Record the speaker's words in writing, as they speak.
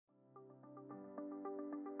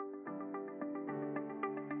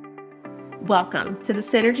Welcome to the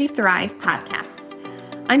Synergy Thrive podcast.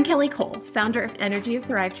 I'm Kelly Cole, founder of Energy of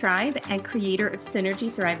Thrive Tribe and creator of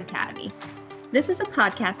Synergy Thrive Academy. This is a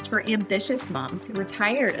podcast for ambitious moms who are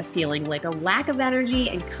tired of feeling like a lack of energy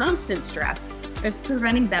and constant stress is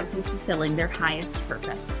preventing them from fulfilling their highest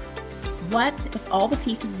purpose. What if all the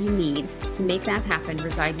pieces you need to make that happen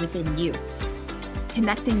reside within you?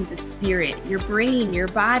 Connecting the spirit, your brain, your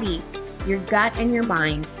body, your gut, and your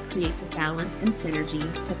mind creates a balance and synergy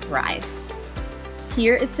to thrive.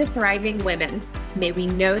 Here is to thriving women. May we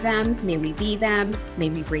know them, may we be them, may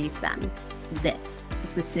we raise them. This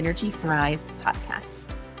is the Synergy Thrive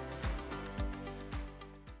podcast.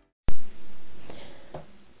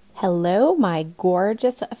 Hello, my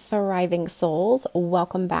gorgeous, thriving souls.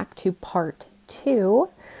 Welcome back to part 2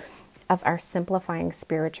 of our Simplifying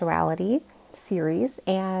Spirituality series.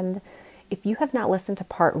 And if you have not listened to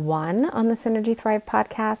part 1 on the Synergy Thrive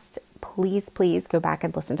podcast, please go back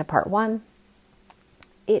and listen to part 1.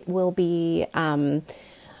 It will be a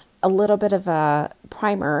little bit of a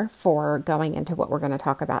primer for going into what we're going to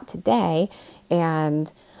talk about today. And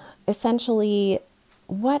essentially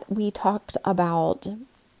what we talked about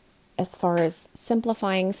as far as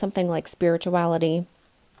simplifying something like spirituality,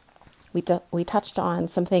 we touched on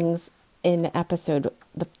some things in episode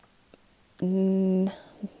 9,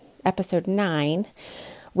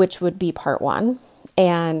 which would be part 1,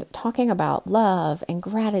 and talking about love and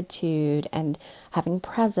gratitude and having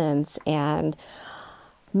presence, and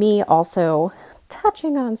me also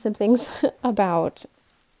touching on some things about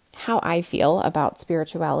how I feel about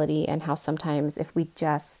spirituality and how sometimes if we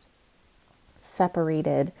just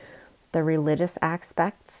separated the religious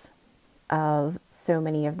aspects of so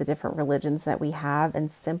many of the different religions that we have and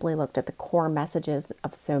simply looked at the core messages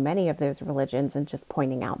of so many of those religions and just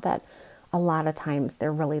pointing out that a lot of times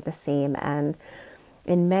they're really the same. And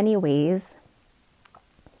in many ways,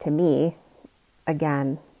 to me,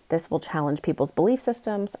 again, this will challenge people's belief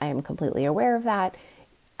systems. I am completely aware of that.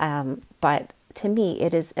 But to me,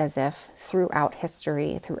 it is as if throughout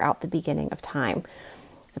history, throughout the beginning of time,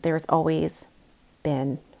 that there has always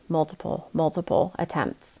been multiple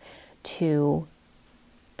attempts to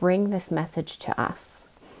bring this message to us.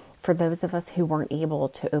 For those of us who weren't able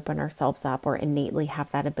to open ourselves up or innately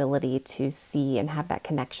have that ability to see and have that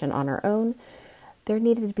connection on our own, there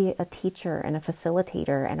needed to be a teacher and a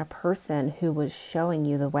facilitator and a person who was showing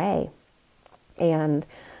you the way. And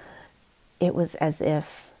it was as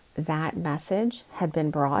if that message had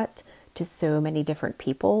been brought to so many different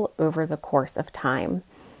people over the course of time,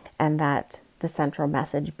 and that the central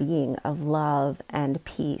message being of love and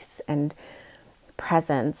peace and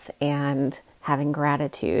presence and having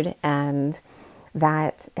gratitude, and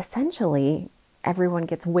that essentially everyone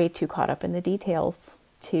gets way too caught up in the details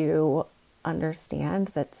to understand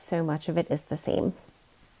that so much of it is the same.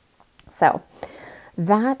 So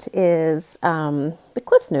that is the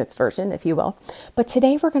Cliff's Notes version, if you will. But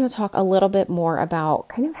today we're going to talk a little bit more about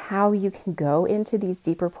kind of how you can go into these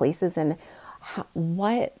deeper places and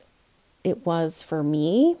what it was for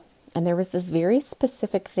me. And there was this very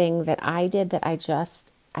specific thing that I did that I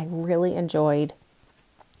really enjoyed.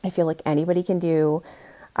 I feel like anybody can do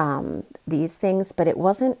these things, but it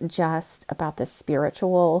wasn't just about the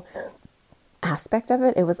spiritual aspect of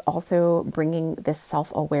it. It was also bringing this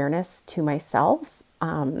self-awareness to myself.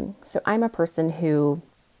 So I'm a person who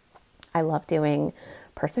I love doing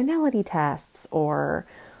personality tests, or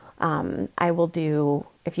I will do,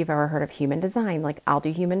 if you've ever heard of human design, like I'll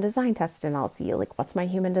do human design tests and I'll see like, what's my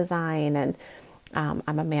human design? And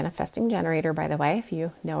I'm a manifesting generator, by the way, if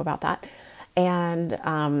you know about that. And,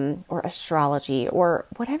 or astrology or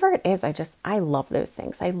whatever it is. I love those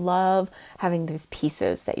things. I love having those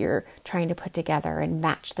pieces that you're trying to put together and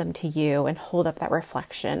match them to you and hold up that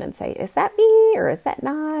reflection and say, is that me or is that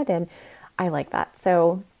not? And I like that.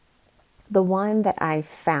 So the one that I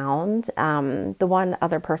found, the one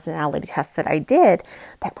other personality test that I did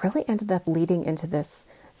that really ended up leading into this,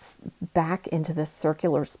 back into this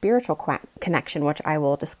circular spiritual connection, which I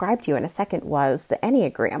will describe to you in a second, was the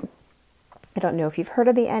Enneagram. I don't know if you've heard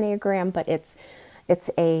of the Enneagram, but it's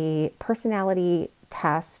a personality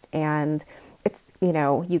test, and it's,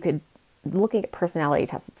 you could, looking at personality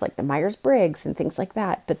tests, it's like the Myers-Briggs and things like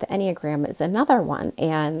that, but the Enneagram is another one,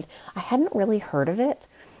 and I hadn't really heard of it.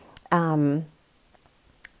 I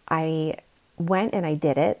went and I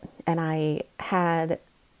did it, and I had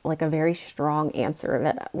like a very strong answer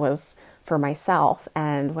that was for myself.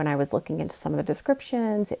 And when I was looking into some of the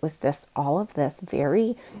descriptions, it was all of this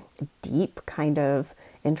very deep kind of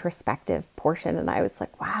introspective portion. And I was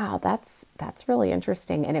like, wow, that's really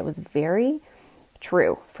interesting. And it was very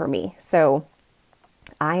true for me. So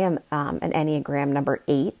I am an Enneagram number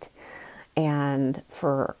 8, And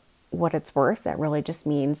for what it's worth, that really just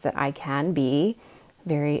means that I can be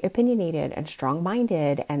very opinionated and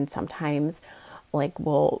strong-minded, and sometimes like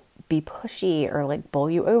will be pushy or like bowl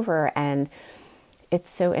you over. And it's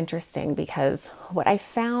so interesting because what I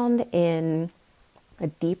found in a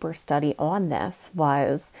deeper study on this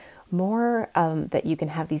was more that you can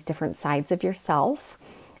have these different sides of yourself,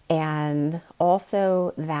 and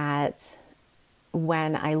also that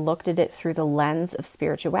when I looked at it through the lens of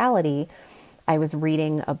spirituality, I was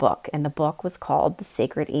reading a book, and the book was called The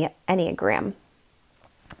Sacred Enneagram.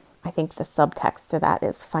 I think the subtext to that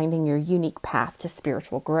is finding your unique path to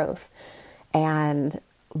spiritual growth. And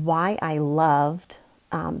why I loved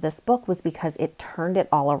this book was because it turned it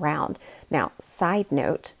all around. Now, side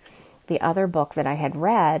note, the other book that I had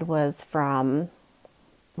read was from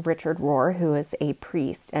Richard Rohr, who is a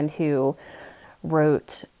priest and who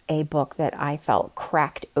wrote a book that I felt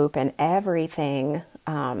cracked open everything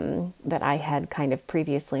that I had kind of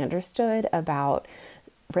previously understood about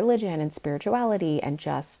religion and spirituality, and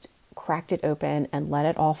just cracked it open and let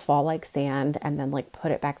it all fall like sand, and then like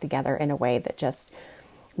put it back together in a way that just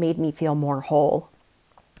made me feel more whole.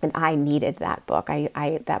 And I needed that book.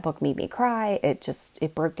 That book made me cry.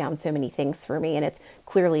 It broke down so many things for me. And it's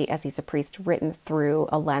clearly, as he's a priest, written through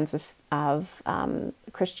a lens of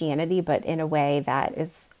Christianity, but in a way that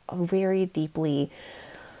is very deeply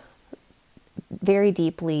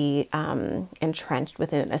entrenched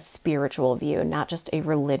within a spiritual view, not just a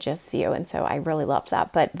religious view. And so I really loved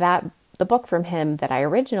that. But the book from him that I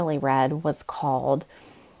originally read was called,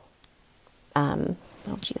 it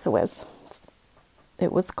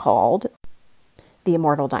was called The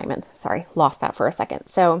Immortal Diamond. Sorry, lost that for a second.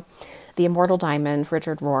 So The Immortal Diamond,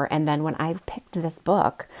 Richard Rohr. And then when I picked this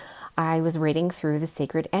book, I was reading through the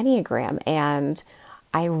Sacred Enneagram, and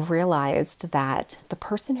I realized that the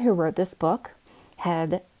person who wrote this book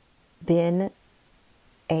had been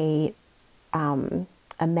a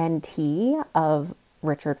mentee of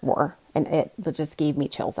Richard Rohr, and it just gave me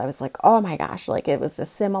chills. I was like, oh my gosh, like it was a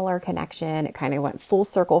similar connection. It kind of went full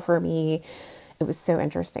circle for me. It was so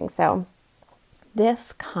interesting. So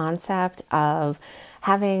this concept of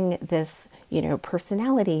having this,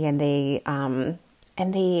 personality, and they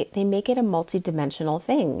make it a multidimensional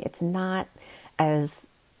thing. It's not as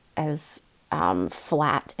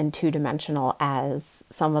flat and two-dimensional as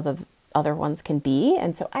some of the other ones can be.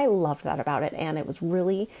 And so I loved that about it. And it was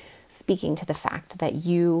really speaking to the fact that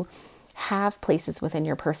you have places within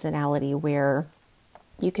your personality where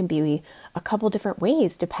you can be a couple different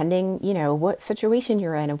ways depending, what situation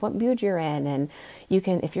you're in and what mood you're in. And you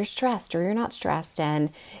can, if you're stressed or you're not stressed.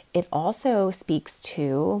 And it also speaks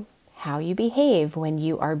to how you behave when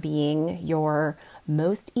you are being your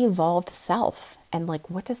most evolved self. And like,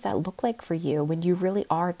 what does that look like for you when you really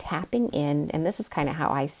are tapping in? And this is kind of how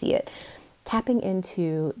I see it, tapping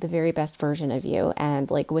into the very best version of you. And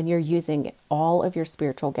like when you're using all of your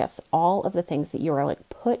spiritual gifts, all of the things that you are like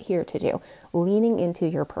put here to do, leaning into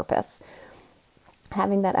your purpose,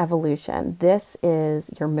 having that evolution, this is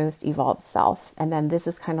your most evolved self. And then this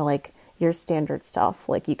is kind of like your standard stuff.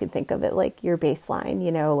 Like you can think of it like your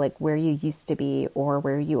baseline, like where you used to be or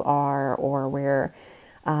where you are or where,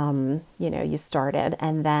 you started.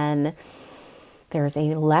 And then there's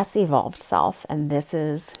a less evolved self. And this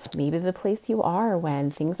is maybe the place you are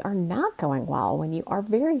when things are not going well, when you are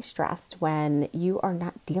very stressed, when you are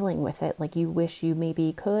not dealing with it. Like you wish you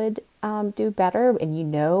maybe could do better.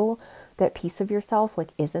 And that piece of yourself like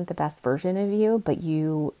isn't the best version of you, but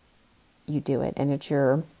you do it. And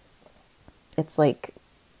it's like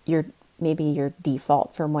maybe your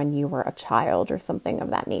default from when you were a child or something of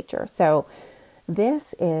that nature. So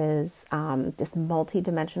this is this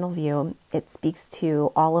multi-dimensional view. It speaks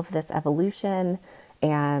to all of this evolution,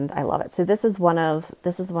 and I love it. So this is one of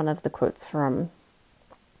the quotes from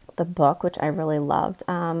the book, which I really loved.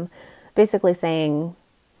 Basically saying,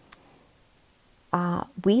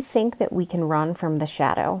 we think that we can run from the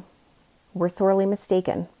shadow. We're sorely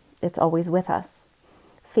mistaken. It's always with us.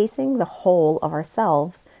 Facing the whole of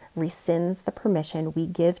ourselves rescinds the permission we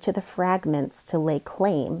give to the fragments to lay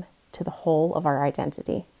claim to the whole of our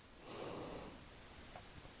identity.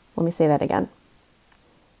 Let me say that again.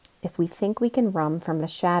 If we think we can run from the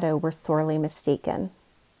shadow, we're sorely mistaken.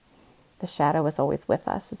 The shadow is always with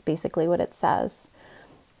us, is basically what it says.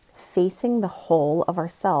 Facing the whole of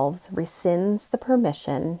ourselves rescinds the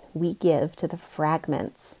permission we give to the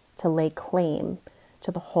fragments to lay claim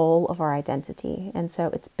to the whole of our identity. And so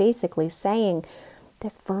it's basically saying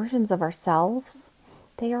these versions of ourselves,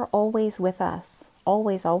 they are always with us,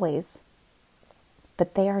 always, always.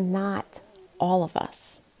 But they are not all of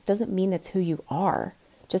us. It doesn't mean that's who you are.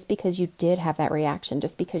 It just because you did have that reaction,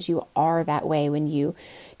 just because you are that way when you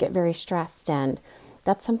get very stressed. And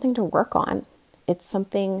that's something to work on. It's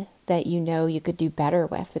something that you know you could do better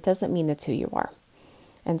with. It doesn't mean that's who you are.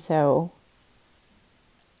 And so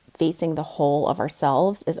facing the whole of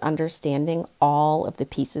ourselves is understanding all of the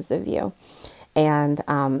pieces of you. And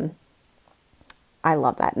I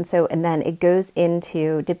love that. And then it goes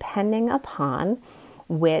into, depending upon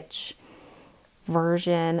which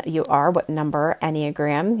version you are, what number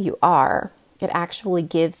Enneagram you are, it actually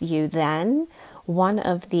gives you then one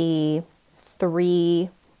of the 3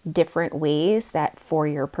 different ways that for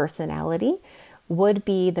your personality would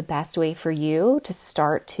be the best way for you to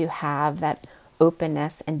start to have that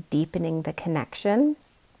openness and deepening the connection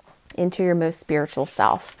into your most spiritual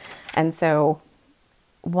self. And so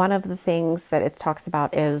one of the things that it talks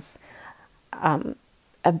about is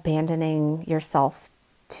abandoning yourself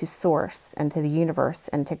to source and to the universe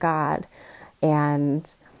and to God.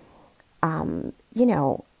 And,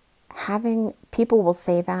 having people will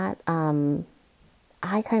say that,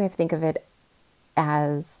 I kind of think of it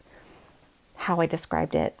as how I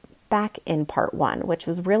described it back in part 1, which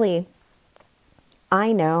was really,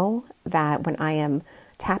 I know that when I am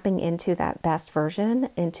tapping into that best version,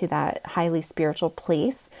 into that highly spiritual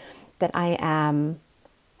place, that I am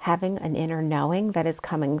having an inner knowing that is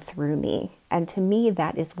coming through me. And to me,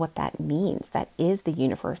 that is what that means. That is the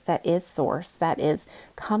universe. That is source. That is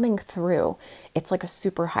coming through. It's like a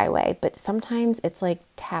super highway, but sometimes it's like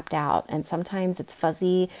tapped out, and sometimes it's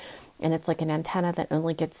fuzzy, and it's like an antenna that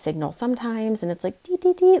only gets signal sometimes, and it's like dee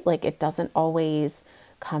dee dee, like it doesn't always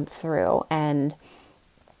come through. And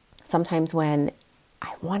sometimes when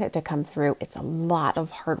I want it to come through, it's a lot of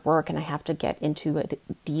hard work, and I have to get into a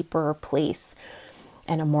deeper place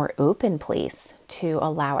and a more open place to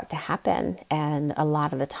allow it to happen. And a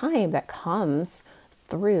lot of the time that comes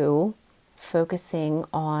through focusing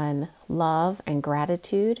on love and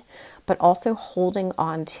gratitude, but also holding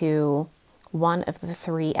on to one of the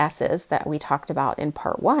 3 S's that we talked about in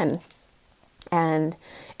part 1. And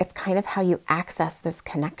it's kind of how you access this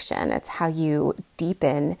connection. It's how you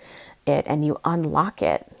deepen it and you unlock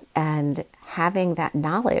it. And having that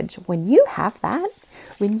knowledge, when you have that,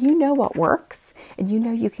 when you know what works and you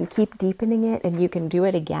know you can keep deepening it and you can do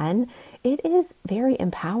it again, it is very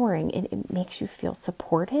empowering, and it makes you feel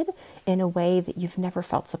supported in a way that you've never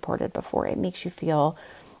felt supported before. It makes you feel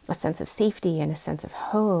a sense of safety and a sense of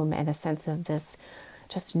home and a sense of this,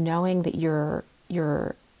 just knowing that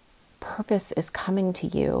your purpose is coming to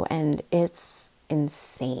you, and it's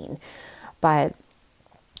insane. But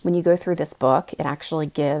when you go through this book, it actually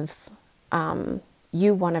gives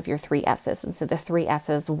you one of your 3 S's. And so the 3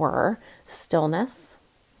 S's were stillness,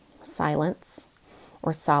 silence,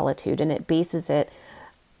 or solitude. And it bases it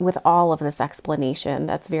with all of this explanation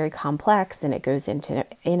that's very complex, and it goes in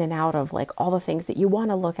and out of like all the things that you want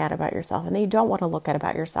to look at about yourself and that you don't want to look at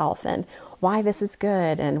about yourself, and why this is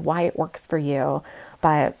good and why it works for you.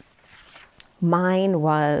 But mine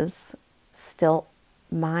is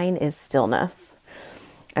stillness.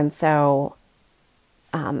 And so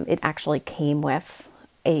it actually came with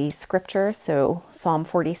a scripture. So Psalm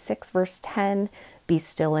 46 verse 10, be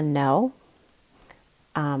still and know.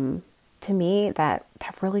 To me, that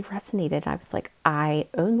really resonated. I was like, I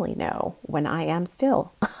only know when I am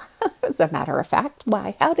still. As a matter of fact,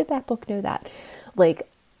 why? How did that book know that? Like,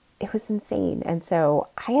 it was insane. And so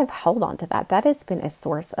I have held on to that. That has been a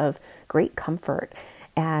source of great comfort.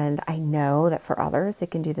 And I know that for others,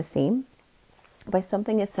 it can do the same. By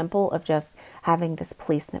something as simple of just having this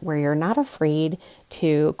place where you're not afraid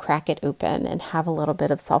to crack it open and have a little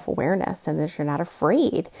bit of self-awareness, and that you're not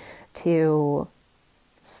afraid to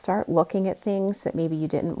start looking at things that maybe you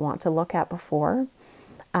didn't want to look at before.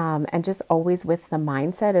 And just always with the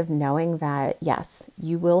mindset of knowing that, yes,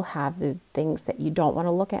 you will have the things that you don't want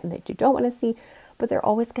to look at and that you don't want to see, but they're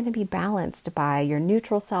always going to be balanced by your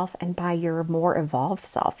neutral self and by your more evolved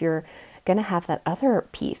self. You're going to have that other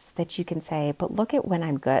piece that you can say, but look at when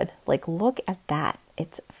I'm good. Like, look at that.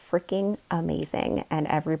 It's freaking amazing. And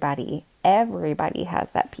everybody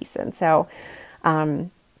has that piece. And so,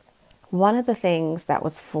 one of the things that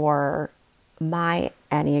was for my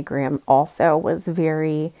Enneagram also was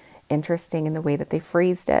very interesting in the way that they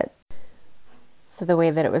phrased it. So the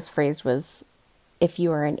way that it was phrased was, if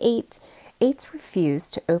you are an 8, 8s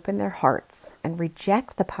refuse to open their hearts and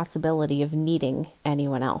reject the possibility of needing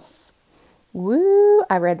anyone else. Woo!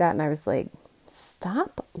 I read that and I was like,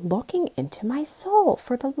 stop looking into my soul,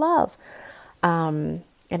 for the love. And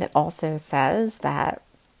it also says that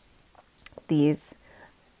these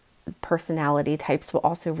personality types will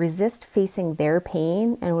also resist facing their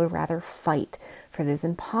pain and would rather fight for those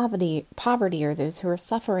in poverty or those who are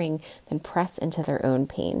suffering, then press into their own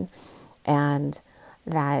pain. And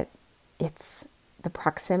that it's the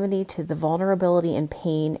proximity to the vulnerability and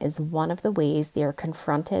pain is one of the ways they are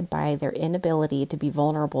confronted by their inability to be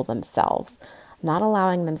vulnerable themselves, not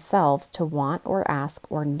allowing themselves to want or ask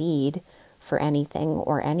or need for anything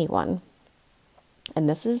or anyone. And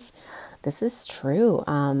this is true.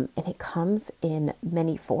 And it comes in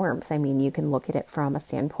many forms. I mean, you can look at it from a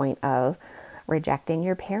standpoint of rejecting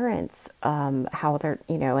your parents, how they're,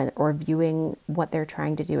 or viewing what they're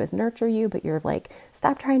trying to do as nurture you, but you're like,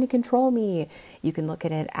 stop trying to control me. You can look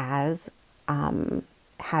at it as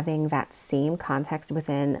having that same context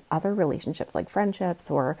within other relationships, like friendships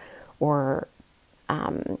or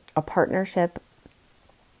a partnership,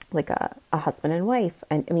 like a husband and wife.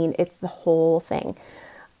 And I mean, it's the whole thing.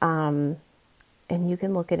 And you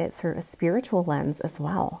can look at it through a spiritual lens as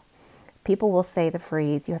well. People will say the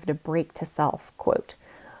phrase, you have to break to self, quote,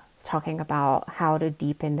 talking about how to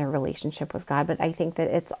deepen their relationship with God. But I think that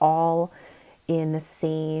it's all in the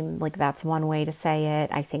same, like that's one way to say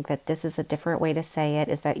it. I think that this is a different way to say it,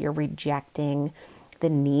 is that you're rejecting the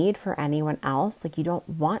need for anyone else. Like you don't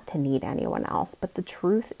want to need anyone else. But the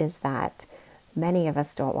truth is that many of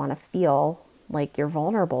us don't want to feel like you're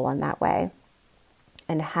vulnerable in that way.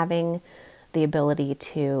 And having the ability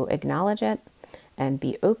to acknowledge it and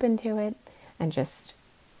be open to it and just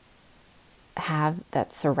have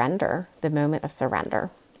that surrender, the moment of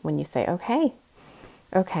surrender, when you say, okay,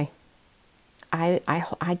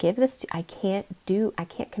 I give this, I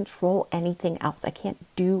can't control anything else. I can't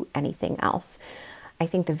do anything else. I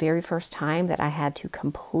think the very first time that I had to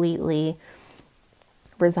completely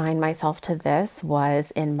resign myself to this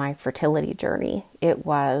was in my fertility journey. It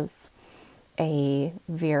was a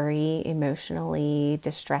very emotionally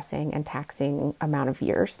distressing and taxing amount of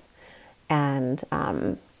years. And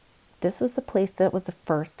this was the place that was the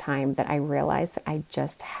first time that I realized that I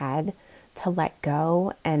just had to let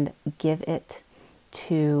go and give it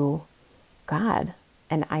to God.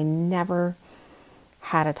 And I never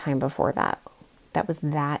had a time before that was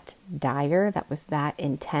that dire, that was that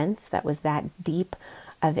intense, that was that deep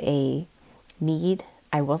of a need.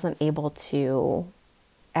 I wasn't able to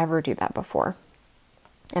ever do that before.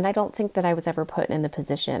 And I don't think that I was ever put in the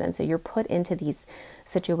position. And so you're put into these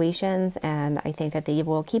situations, and I think that they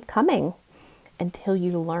will keep coming until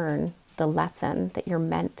you learn the lesson that you're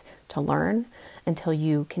meant to learn, until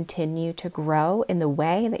you continue to grow in the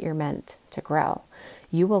way that you're meant to grow.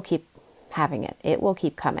 You will keep having it. It will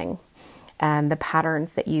keep coming. And the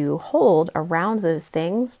patterns that you hold around those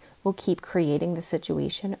things will keep creating the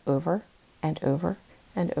situation over and over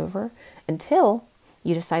and over until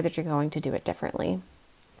you decide that you're going to do it differently.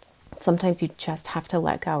 Sometimes you just have to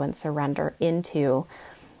let go and surrender into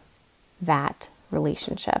that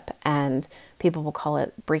relationship. And people will call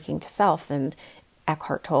it breaking to self. And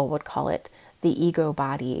Eckhart Tolle would call it the ego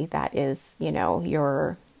body. That is,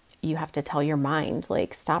 you have to tell your mind,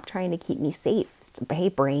 like, stop trying to keep me safe. Hey,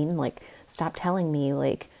 brain, like, stop telling me,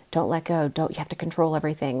 like, don't let go. You have to control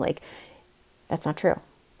everything. Like, that's not true.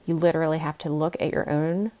 You literally have to look at your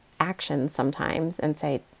own actions sometimes and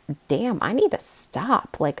say, damn, I need to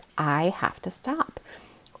stop. Like, I have to stop,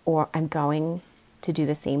 or I'm going to do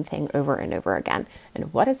the same thing over and over again.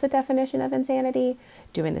 And what is the definition of insanity?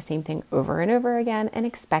 Doing the same thing over and over again and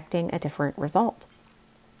expecting a different result.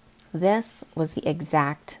 This was the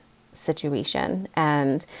exact situation,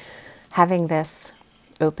 and having this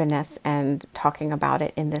openness and talking about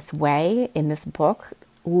it in this way, in this book,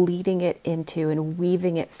 leading it into and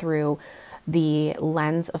weaving it through the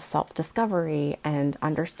lens of self-discovery and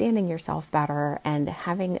understanding yourself better, and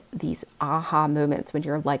having these aha moments when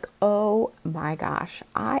you're like, oh my gosh,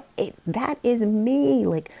 that is me.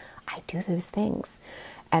 Like, I do those things.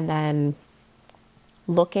 And then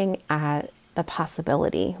looking at the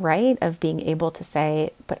possibility, right, of being able to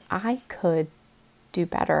say, but I could do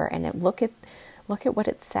better. And look at what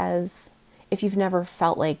it says. If you've never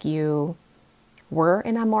felt like you were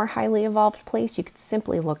in a more highly evolved place, you could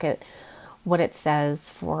simply look at what it says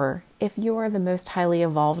for, if you are the most highly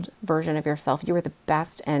evolved version of yourself, you are the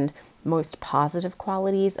best and most positive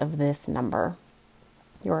qualities of this number.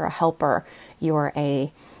 You're a helper. You're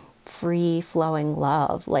a free-flowing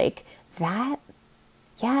love. Like that,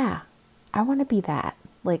 yeah, I want to be that.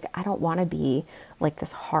 Like, I don't want to be like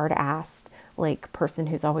this hard-assed, like, person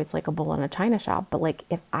who's always like a bull in a china shop. But like,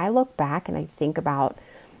 if I look back and I think about,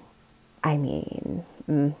 I mean,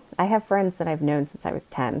 I have friends that I've known since I was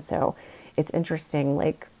 10, so it's interesting,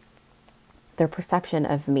 like, their perception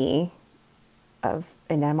of me,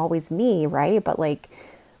 and I'm always me, right? But like,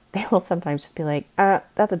 they will sometimes just be like,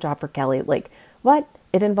 that's a job for Kelly. Like, what?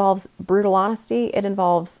 it involves brutal honesty. It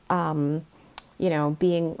involves,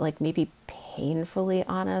 being like maybe painfully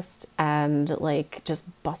honest and like just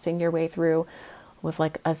busting your way through with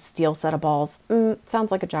like a steel set of balls.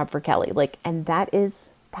 Sounds like a job for Kelly. Like, and that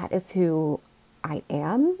is who I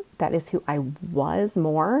am. That is who I was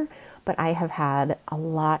more, but I have had a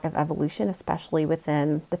lot of evolution, especially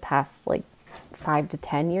within the past like 5 to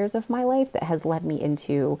 10 years of my life, that has led me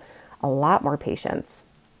into a lot more patience,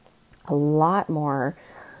 a lot more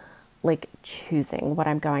like choosing what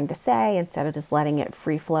I'm going to say instead of just letting it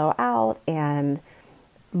free flow out, and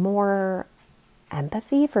more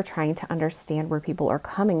empathy for trying to understand where people are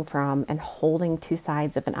coming from and holding two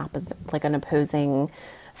sides of an opposing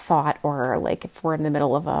thought, or like if we're in the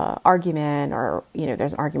middle of a argument, or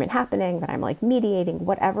there's an argument happening that I'm like mediating,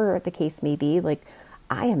 whatever the case may be. Like,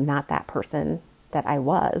 I am not that person that I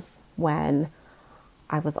was when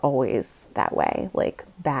I was always that way, like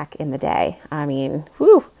back in the day. I mean,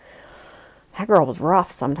 whew, that girl was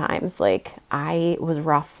rough sometimes. Like, I was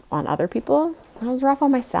rough on other people. I was rough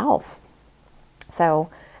on myself. So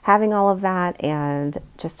having all of that, and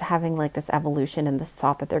just having like this evolution and this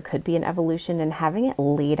thought that there could be an evolution, and having it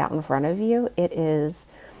laid out in front of you, it's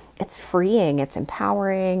freeing, it's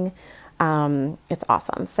empowering, it's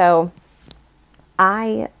awesome. So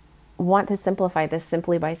I want to simplify this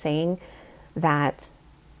simply by saying that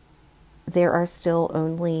there are still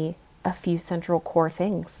only a few central core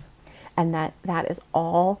things, and that is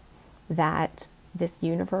all that this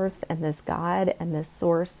universe and this God and this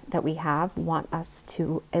source that we have want us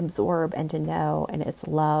to absorb and to know. And it's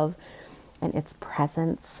love, and it's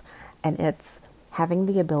presence, and it's having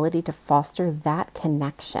the ability to foster that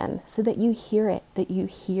connection so that you hear it, that you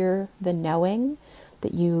hear the knowing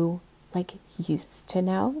that you like used to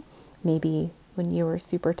know, maybe when you were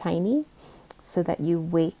super tiny, so that you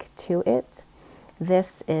wake to it.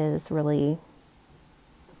 This is really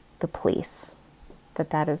the place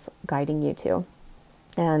that is guiding you to.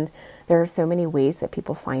 And there are so many ways that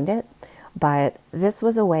people find it, but this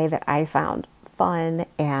was a way that I found fun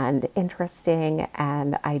and interesting,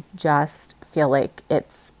 and I just feel like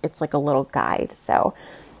it's like a little guide. So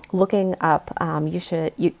looking up,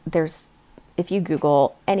 if you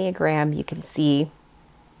Google Enneagram, you can see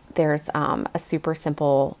there's a super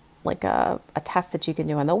simple, like a test that you can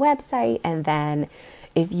do on the website. And then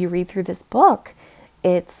if you read through this book,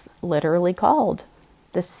 it's literally called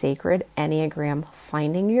The Sacred Enneagram,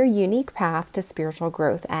 Finding Your Unique Path to Spiritual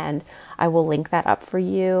Growth. And I will link that up for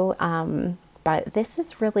you. But this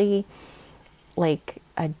is really like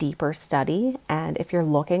a deeper study. And if you're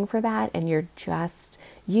looking for that, and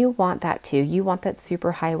you want that too, you want that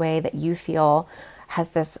super highway that you feel has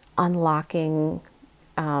this unlocking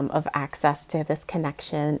of access to this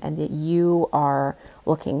connection, and that you are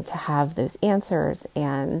looking to have those answers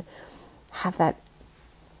and have that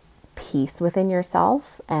peace within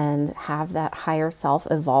yourself and have that higher self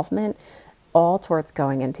evolvement, all towards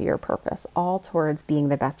going into your purpose, all towards being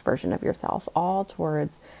the best version of yourself, all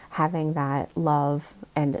towards having that love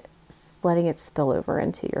and letting it spill over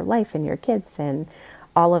into your life and your kids, and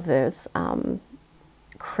all of those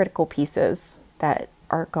critical pieces that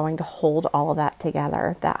are going to hold all of that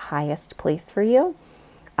together, that highest place for you.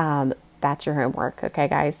 That's your homework. Okay,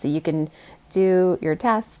 guys. So you can do your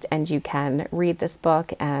test and you can read this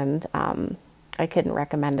book, and I couldn't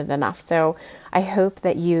recommend it enough. So I hope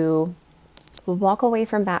that you will walk away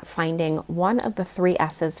from that finding one of the 3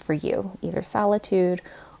 S's for you, either solitude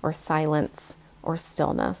or silence or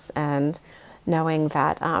stillness, and knowing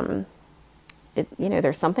that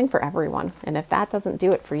there's something for everyone. And if that doesn't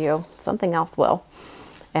do it for you, something else will.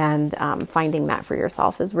 And finding that for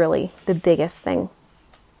yourself is really the biggest thing,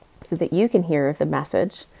 so that you can hear the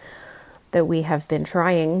message that we have been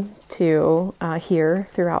trying to hear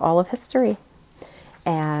throughout all of history.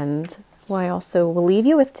 And what I also will leave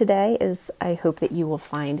you with today is I hope that you will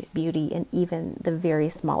find beauty in even the very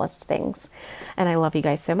smallest things. And I love you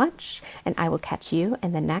guys so much, and I will catch you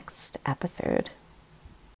in the next episode.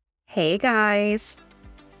 Hey guys,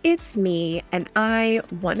 it's me, and I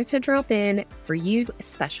wanted to drop in for you,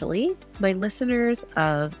 especially my listeners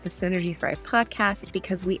of the Synergy Thrive podcast,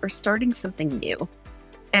 because we are starting something new.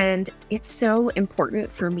 And it's so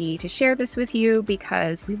important for me to share this with you,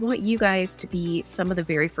 because we want you guys to be some of the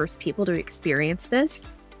very first people to experience this.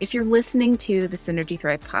 If you're listening to the Synergy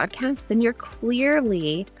Thrive podcast, then you're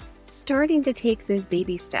clearly starting to take those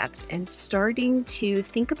baby steps and starting to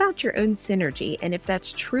think about your own synergy. And if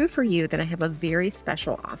that's true for you, then I have a very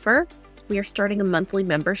special offer. We are starting a monthly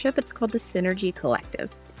membership. It's called the Synergy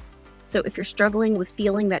Collective. So if you're struggling with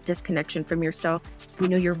feeling that disconnection from yourself,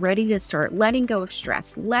 you're ready to start letting go of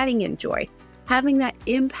stress, letting in joy, having that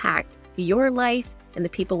impact your life and the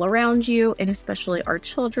people around you, and especially our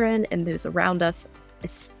children and those around us,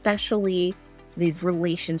 especially these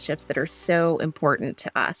relationships that are so important to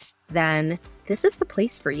us, then this is the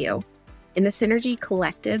place for you. In the Synergy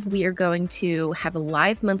Collective, we are going to have a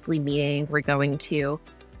live monthly meeting. We're going to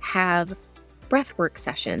have breathwork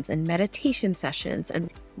sessions and meditation sessions, and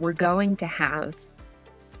we're going to have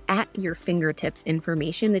at your fingertips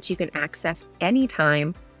information that you can access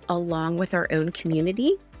anytime, along with our own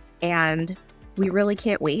community. And we really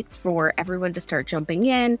can't wait for everyone to start jumping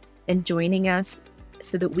in and joining us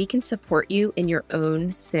so that we can support you in your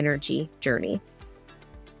own synergy journey.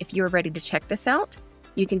 If you're ready to check this out,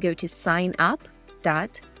 you can go to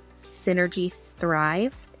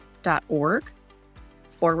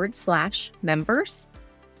signup.synergythrive.org/members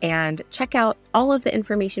and check out all of the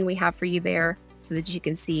information we have for you there so that you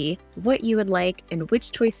can see what you would like and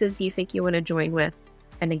which choices you think you want to join with.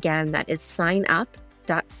 And again, that is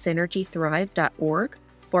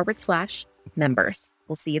signup.synergythrive.org/members.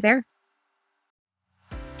 We'll see you there.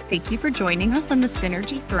 Thank you for joining us on the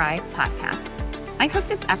Synergy Thrive podcast. I hope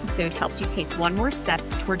this episode helped you take one more step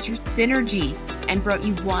towards your synergy and brought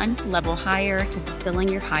you one level higher to fulfilling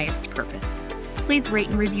your highest purpose. Please rate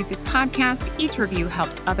and review this podcast. Each review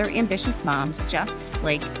helps other ambitious moms just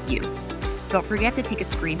like you. Don't forget to take a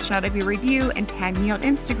screenshot of your review and tag me on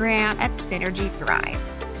Instagram at Synergy Thrive.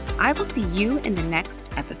 I will see you in the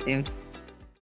next episode.